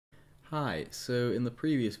Hi, so in the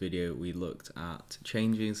previous video we looked at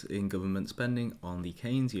changes in government spending on the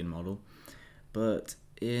Keynesian model, but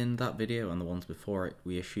in that video and the ones before it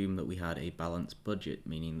we assumed that we had a balanced budget,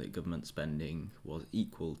 meaning that government spending was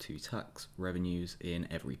equal to tax revenues in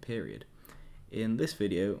every period. In this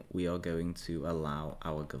video we are going to allow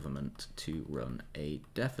our government to run a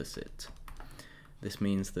deficit. This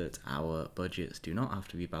means that our budgets do not have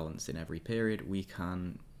to be balanced in every period. We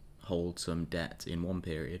can hold some debt in one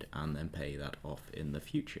period and then pay that off in the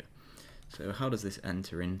future. So how does this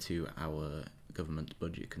enter into our government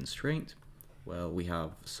budget constraint? Well, we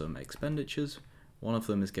have some expenditures. One of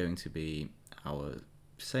them is going to be our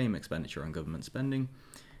same expenditure on government spending,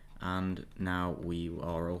 and now we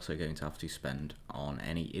are also going to have to spend on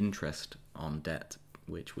any interest on debt,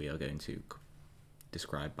 which we are going to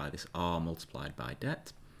describe by this R multiplied by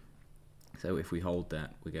debt. So if we hold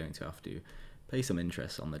debt, we're going to have to pay some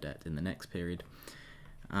interest on the debt in the next period,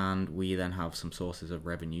 and we then have some sources of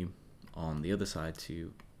revenue on the other side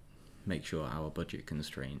to make sure our budget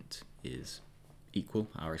constraint is equal,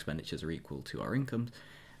 our expenditures are equal to our incomes,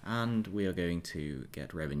 and we are going to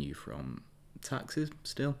get revenue from taxes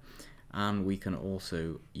still, and we can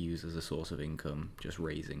also use as a source of income just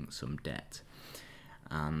raising some debt.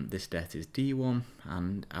 And this debt is D1,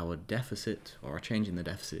 and our deficit, or our change in the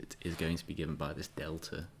deficit, is going to be given by this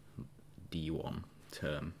delta D1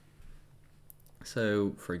 term.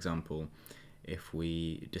 So, for example, if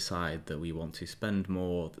we decide that we want to spend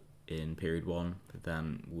more in period 1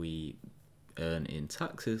 than we earn in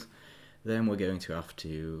taxes, then we're going to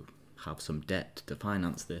have some debt to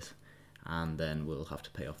finance this, and then we'll have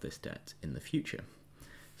to pay off this debt in the future.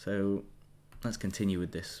 So let's continue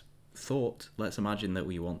with this thought. Let's imagine that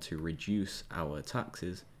we want to reduce our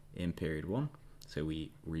taxes in period 1, so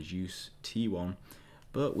we reduce T1,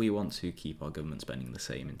 but we want to keep our government spending the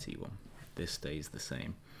same in T1. This stays the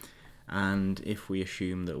same. And if we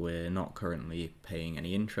assume that we're not currently paying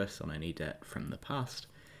any interest on any debt from the past,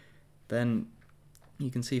 then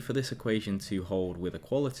you can see for this equation to hold with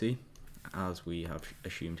equality, as we have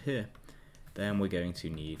assumed here, then we're going to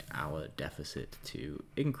need our deficit to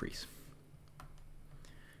increase.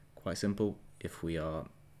 Quite simple. If we are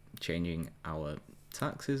changing our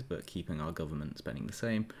taxes but keeping our government spending the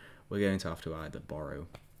same, we're going to have to either borrow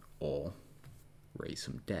or raise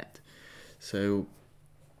some debt. So,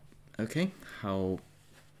 okay, now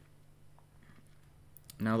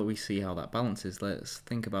that we see how that balances, let's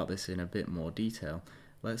think about this in a bit more detail.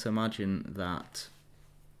 Let's imagine that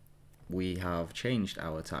we have changed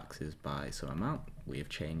our taxes by some amount. We have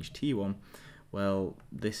changed T1. Well,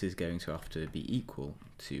 this is going to have to be equal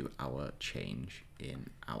to our change in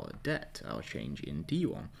our debt, our change in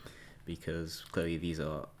D1, because clearly these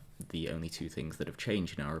are the only two things that have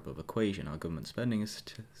changed in our above equation. Our government spending has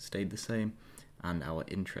stayed the same, and our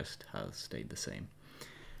interest has stayed the same.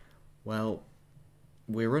 Well,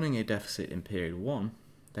 we're running a deficit in period 1,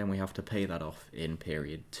 then we have to pay that off in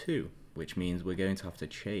period 2, which means we're going to have to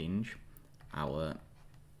change our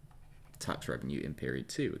tax revenue in period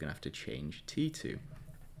 2. We're going to have to change T2.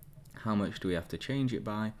 How much do we have to change it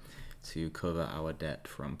by to cover our debt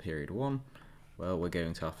from period 1? Well, we're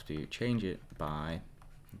going to have to change it by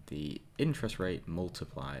the interest rate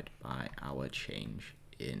multiplied by our change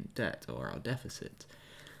in debt, or our deficit.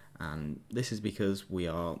 And this is because we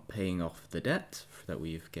are paying off the debt that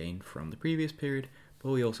we've gained from the previous period,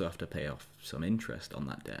 but we also have to pay off some interest on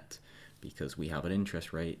that debt, because we have an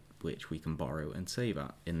interest rate which we can borrow and save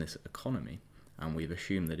at in this economy, and we've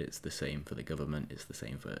assumed that it's the same for the government, it's the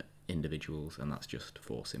same for individuals, and that's just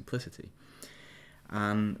for simplicity.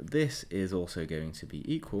 And this is also going to be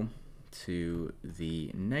equal to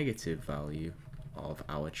the negative value of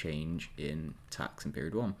our change in tax in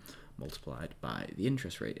period 1 multiplied by the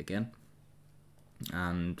interest rate again.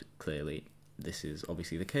 And clearly this is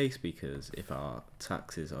obviously the case, because if our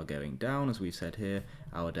taxes are going down, as we've said here,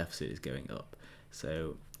 our deficit is going up.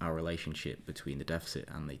 So our relationship between the deficit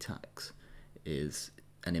and the tax is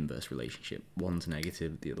an inverse relationship. One's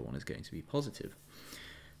negative, the other one is going to be positive.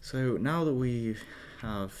 So now that we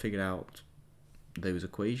have figured out those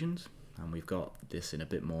equations, and we've got this in a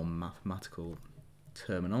bit more mathematical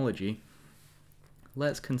terminology,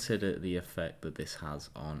 let's consider the effect that this has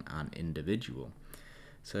on an individual.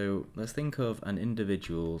 So let's think of an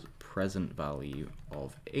individual's present value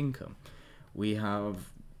of income. We have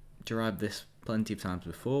derived this plenty of times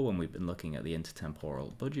before when we've been looking at the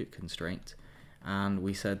intertemporal budget constraint, and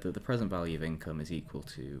we said that the present value of income is equal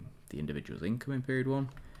to the individual's income in period 1,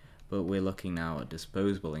 but we're looking now at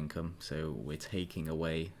disposable income, so we're taking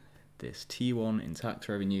away this T1 in tax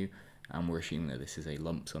revenue, and we're assuming that this is a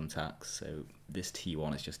lump sum tax, so this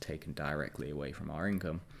T1 is just taken directly away from our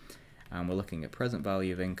income, and we're looking at present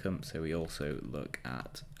value of income, so we also look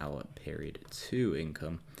at our period 2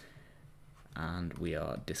 income, and we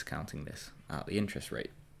are discounting this at the interest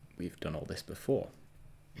rate. We've done all this before.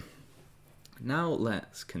 Now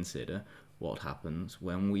let's consider what happens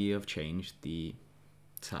when we have changed the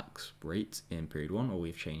tax rate in period 1, or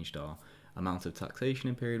we've changed our amount of taxation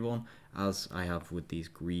in period 1, as I have with these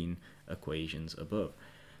green equations above.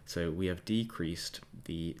 So we have decreased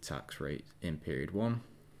the tax rate in period 1.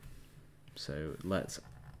 So let's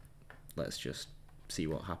just see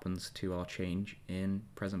what happens to our change in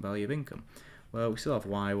present value of income. Well, we still have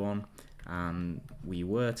Y1, and we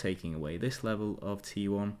were taking away this level of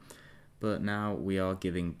T1, but now we are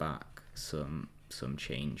giving back some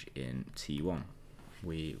change in T1.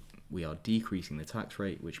 We are decreasing the tax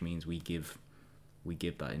rate, which means we give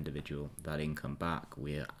that individual that income back.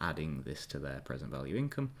 We are adding this to their present value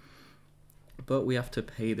income, but we have to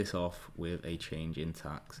pay this off with a change in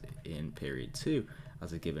tax in period 2,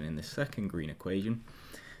 as is given in the second green equation.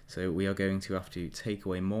 So we are going to have to take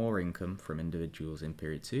away more income from individuals in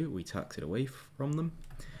period 2. We tax it away from them,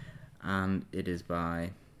 and it is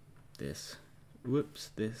by this,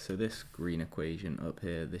 so this green equation up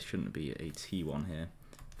here, this shouldn't be a T1 here.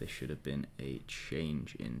 This should have been a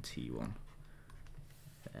change in T1.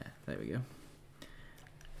 There we go.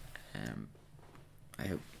 I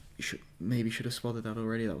hope you should have spotted that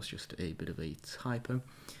already. That was just a bit of a typo.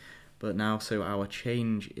 But now, so our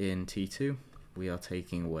change in T2, we are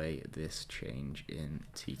taking away this change in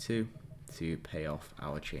T2 to pay off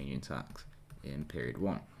our change in tax in period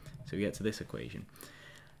 1. So we get to this equation.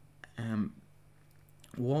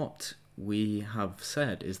 What we have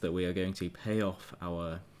said is that we are going to pay off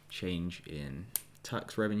our change in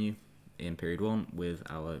tax revenue in period 1 with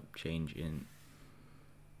our change in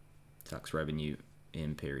tax revenue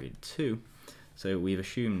in period 2. So we've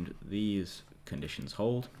assumed these conditions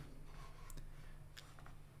hold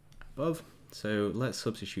above. So let's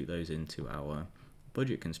substitute those into our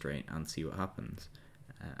budget constraint and see what happens.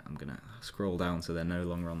 I'm going to scroll down so they're no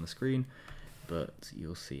longer on the screen, but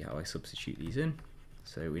you'll see how I substitute these in.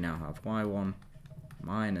 So we now have Y1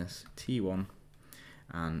 minus T1,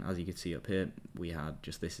 and as you can see up here, we had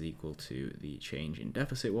just this is equal to the change in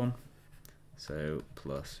deficit 1, so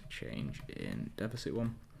plus change in deficit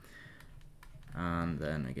 1, and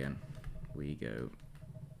then again we go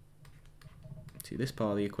to this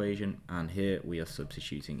part of the equation, and here we are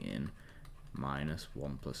substituting in minus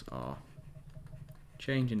 1 plus R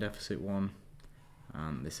change in deficit 1,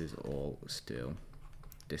 and this is all still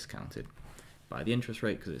discounted by the interest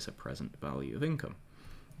rate because it's a present value of income.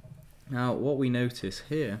 Now what we notice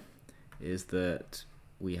here is that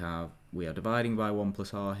we are dividing by 1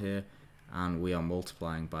 plus R here, and we are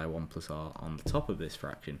multiplying by 1 plus R on the top of this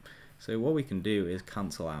fraction. So what we can do is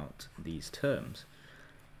cancel out these terms,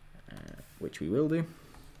 which we will do.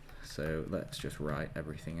 So let's just write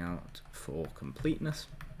everything out for completeness.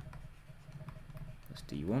 That's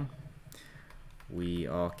D1. We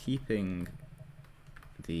are keeping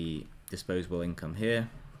the disposable income here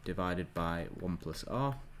divided by 1 plus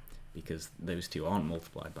R, because those two aren't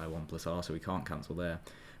multiplied by 1 plus R, so we can't cancel there.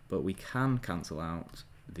 But we can cancel out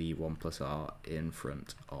the 1 plus R in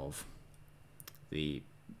front of the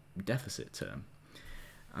deficit term.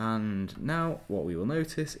 And now what we will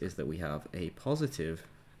notice is that we have a positive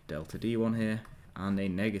delta D1 here and a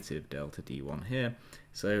negative delta D1 here,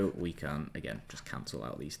 so we can again just cancel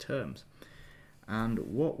out these terms. And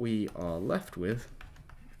what we are left with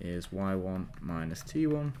is Y1 minus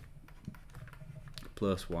T1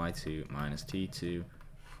 plus Y2 minus T2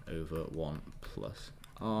 over 1 plus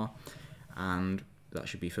R, and that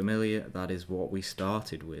should be familiar. That is what we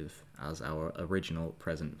started with as our original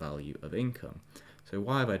present value of income. So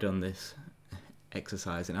why have I done this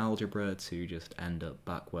exercise in algebra to just end up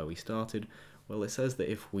back where we started? Well, it says that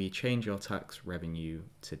if we change our tax revenue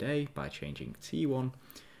today by changing T1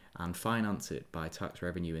 and finance it by tax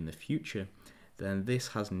revenue in the future, then this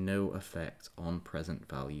has no effect on present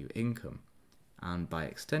value income, and by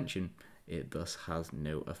extension it thus has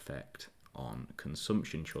no effect on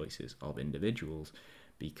consumption choices of individuals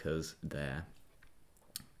because their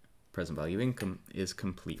present value income is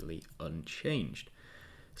completely unchanged.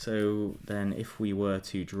 So then if we were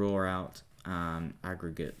to draw out an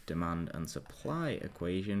aggregate demand and supply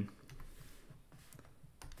equation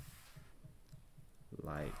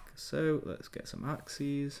like so, let's get some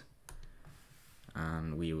axes,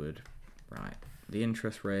 and we would write the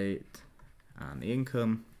interest rate and the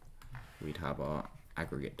income. We'd have our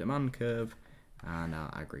aggregate demand curve and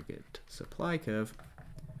our aggregate supply curve,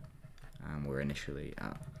 and we're initially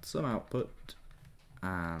at some output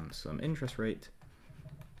and some interest rate.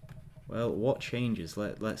 Well, what changes?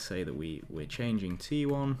 Let's say that we're changing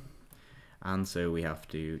T1, and so we have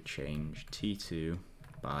to change T2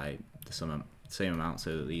 by the same amount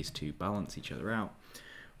so that these two balance each other out.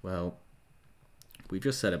 Well, we've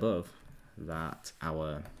just said above that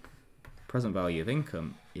our present value of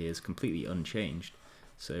income is completely unchanged.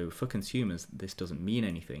 So for consumers, this doesn't mean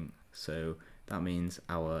anything. So that means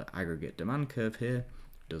our aggregate demand curve here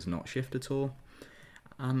does not shift at all.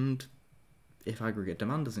 And if aggregate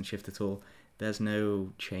demand doesn't shift at all, there's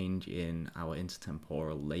no change in our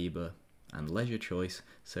intertemporal labour and leisure choice,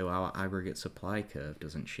 so our aggregate supply curve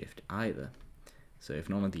doesn't shift either. So if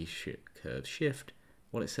none of these curves shift,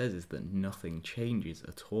 what it says is that nothing changes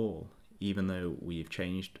at all. Even though we've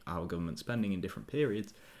changed our government spending in different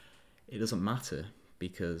periods, it doesn't matter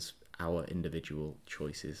because our individual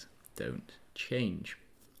choices don't change.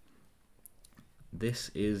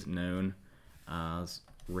 This is known as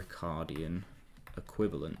Ricardian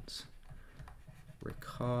Equivalence.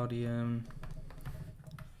 Ricardian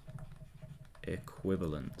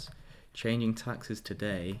Equivalence. Changing taxes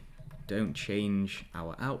today don't change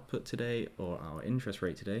our output today or our interest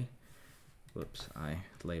rate today. Whoops, I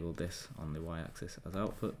labelled this on the y-axis as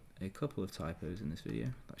output. A couple of typos in this video.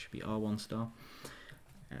 That should be R1 star.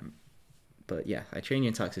 But yeah,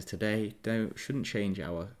 changing taxes today shouldn't change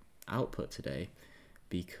our output today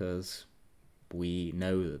because we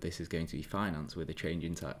know that this is going to be financed with a change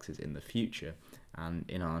in taxes in the future. And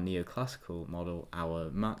in our neoclassical model, our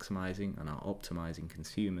maximising and our optimising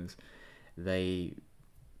consumers, they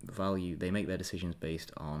make their decisions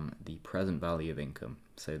based on the present value of income.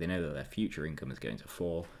 So they know that their future income is going to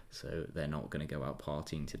fall, so they're not going to go out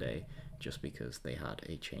partying today just because they had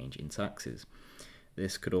a change in taxes.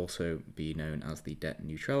 This could also be known as the debt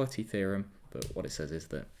neutrality theorem, but what it says is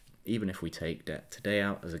that even if we take debt today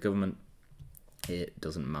out as a government, it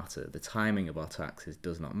doesn't matter. The timing of our taxes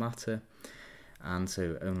does not matter, and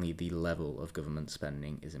so only the level of government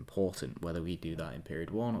spending is important. Whether we do that in period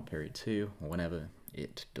 1 or period 2 or whenever,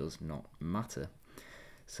 it does not matter.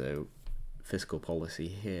 So fiscal policy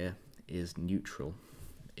here is neutral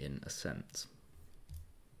in a sense.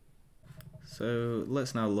 So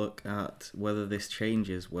let's now look at whether this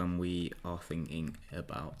changes when we are thinking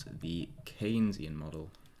about the Keynesian model.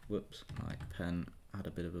 Whoops, my pen had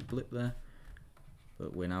a bit of a blip there.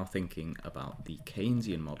 But we're now thinking about the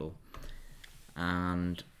Keynesian model,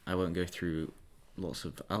 and I won't go through lots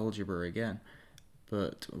of algebra again,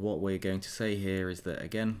 but what we're going to say here is that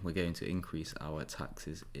again we're going to increase our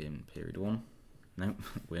taxes in period 1. No,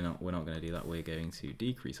 we're not going to do that. We're going to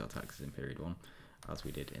decrease our taxes in period 1 as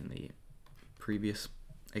we did in the previous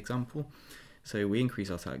example. So we increase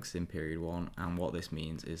our taxes in period 1, and what this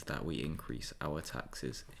means is that we increase our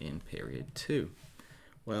taxes in period 2.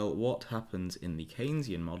 Well, what happens in the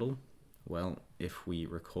Keynesian model? Well, if we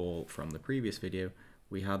recall from the previous video,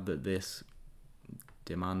 we had that this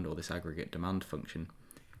demand, or this aggregate demand function,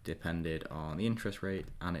 depended on the interest rate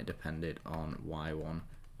and it depended on y1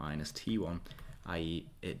 minus t1, i.e.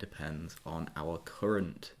 it depends on our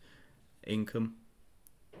current income,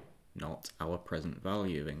 not our present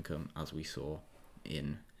value of income, as we saw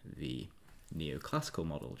in the neoclassical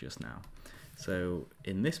model just now. So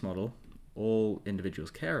in this model, all individuals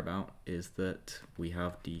care about is that we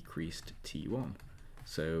have decreased T1.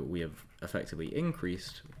 So we have effectively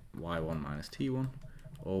increased Y1 minus T1,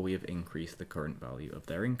 or we have increased the current value of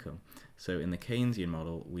their income. So in the Keynesian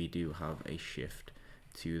model, we do have a shift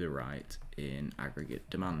to the right in aggregate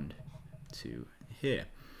demand to here.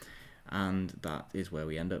 And that is where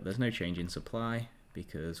we end up. There's no change in supply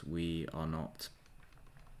because we are not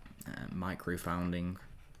micro-founding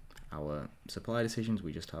our supply decisions,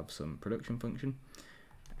 we just have some production function.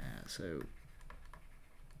 So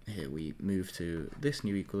here we move to this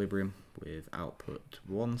new equilibrium with output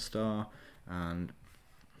 1 star and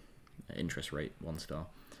interest rate 1 star.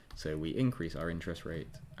 So we increase our interest rate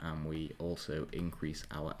and we also increase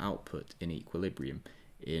our output in equilibrium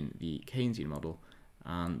in the Keynesian model,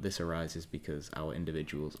 and this arises because our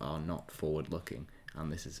individuals are not forward-looking, and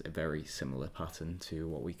this is a very similar pattern to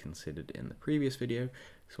what we considered in the previous video,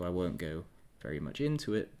 so I won't go very much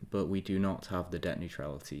into it, but we do not have the debt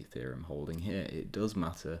neutrality theorem holding here. It does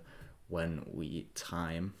matter when we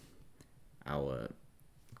time our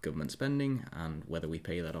government spending and whether we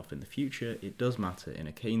pay that off in the future. It does matter in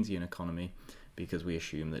a Keynesian economy because we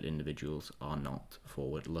assume that individuals are not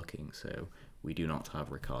forward-looking, so we do not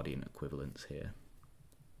have Ricardian equivalence here.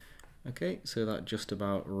 Okay, so that just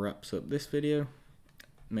about wraps up this video.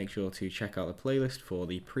 Make sure to check out the playlist for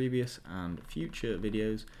the previous and future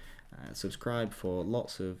videos. Subscribe for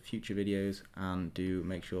lots of future videos, and do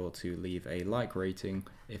make sure to leave a like rating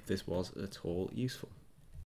if this was at all useful.